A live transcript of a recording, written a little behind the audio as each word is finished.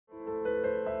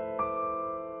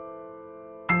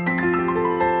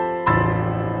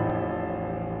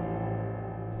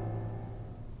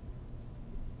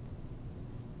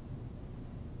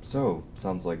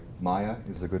Sounds like Maya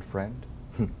is a good friend.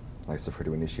 Nice of her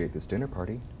to initiate this dinner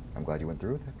party. I'm glad you went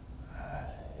through with it.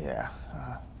 Yeah,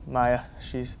 Maya,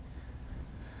 she's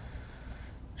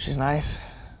nice.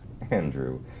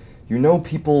 Andrew, you know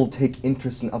people take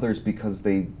interest in others because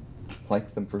they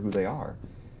like them for who they are.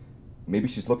 Maybe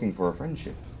she's looking for a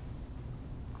friendship.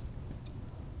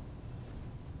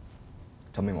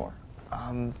 Tell me more.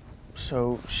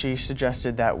 So she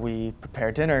suggested that we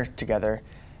prepare dinner together,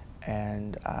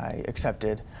 and I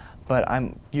accepted. But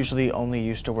I'm usually only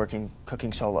used to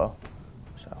cooking solo.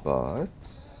 So.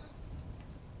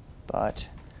 But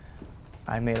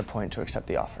I made a point to accept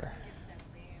the offer.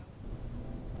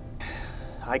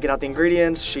 I get out the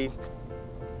ingredients, she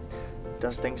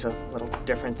does things a little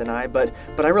different than but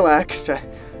I relaxed. I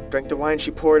drank the wine she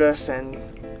poured us, and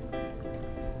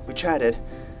we chatted,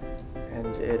 and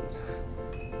it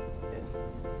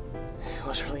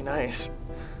was really nice.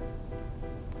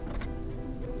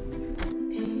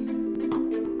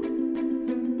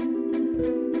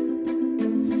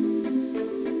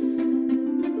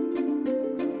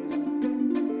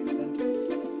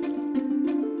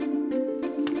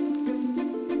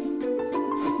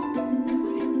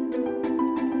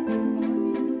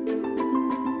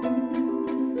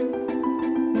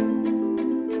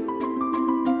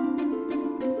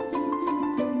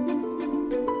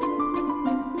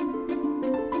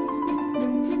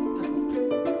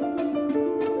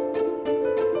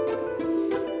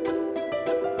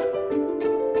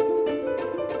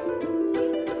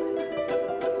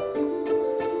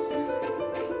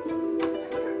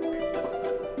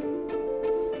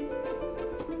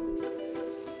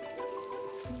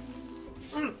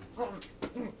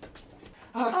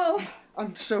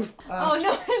 I'm so. Oh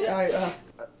no!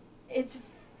 It's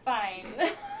fine.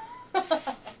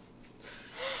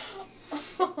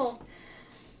 Oh.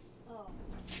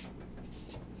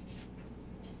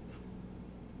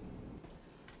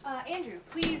 Andrew,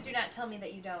 please do not tell me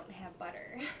that you don't have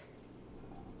butter.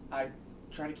 I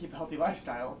try to keep a healthy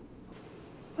lifestyle.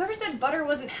 Whoever said butter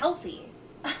wasn't healthy?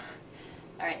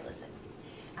 Alright, listen.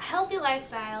 A healthy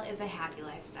lifestyle is a happy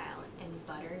lifestyle, and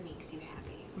butter makes you happy.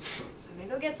 So I'm gonna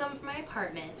go get some from my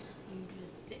apartment. You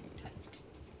just sit tight.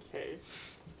 Okay.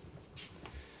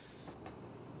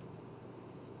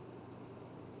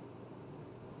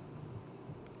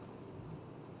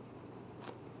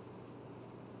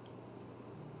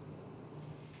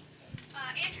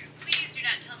 Andrew, please do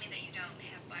not tell me that you don't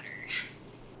have butter.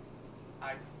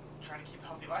 I try to keep a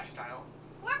healthy lifestyle.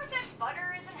 Whoever said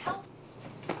butter isn't healthy?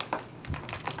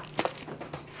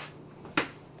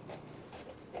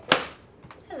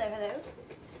 Hello.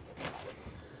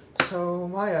 So,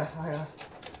 Maya, I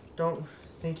don't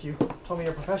think you told me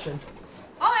your profession.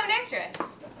 Oh, I'm an actress.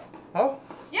 Oh?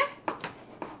 Yeah.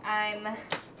 I'm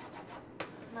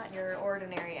not your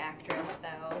ordinary actress,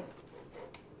 though.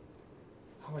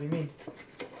 What do you mean?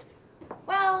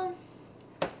 Well,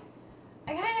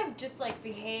 I kind of just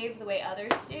behave the way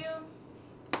others do.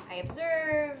 I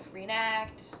observe,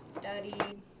 reenact, study.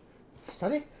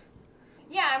 Study?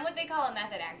 Yeah, I'm what they call a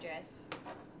method actress.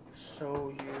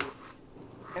 So you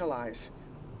analyze,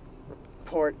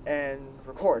 report, and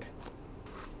record?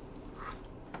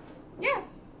 Yeah,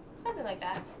 something like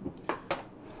that.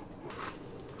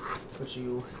 Would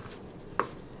you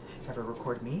ever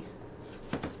record me?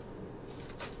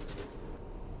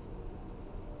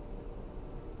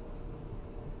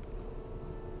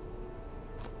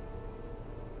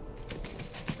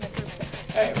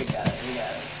 Alright, we got it.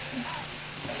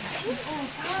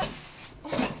 Oh,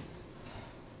 God.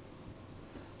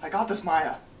 I got this,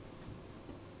 Maya.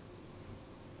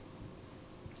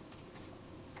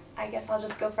 I guess I'll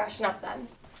just go freshen up then.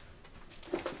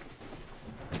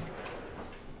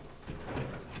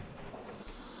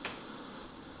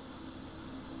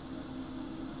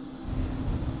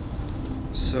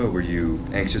 So, were you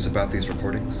anxious about these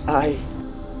recordings? I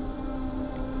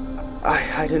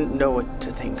didn't know what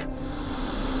to think.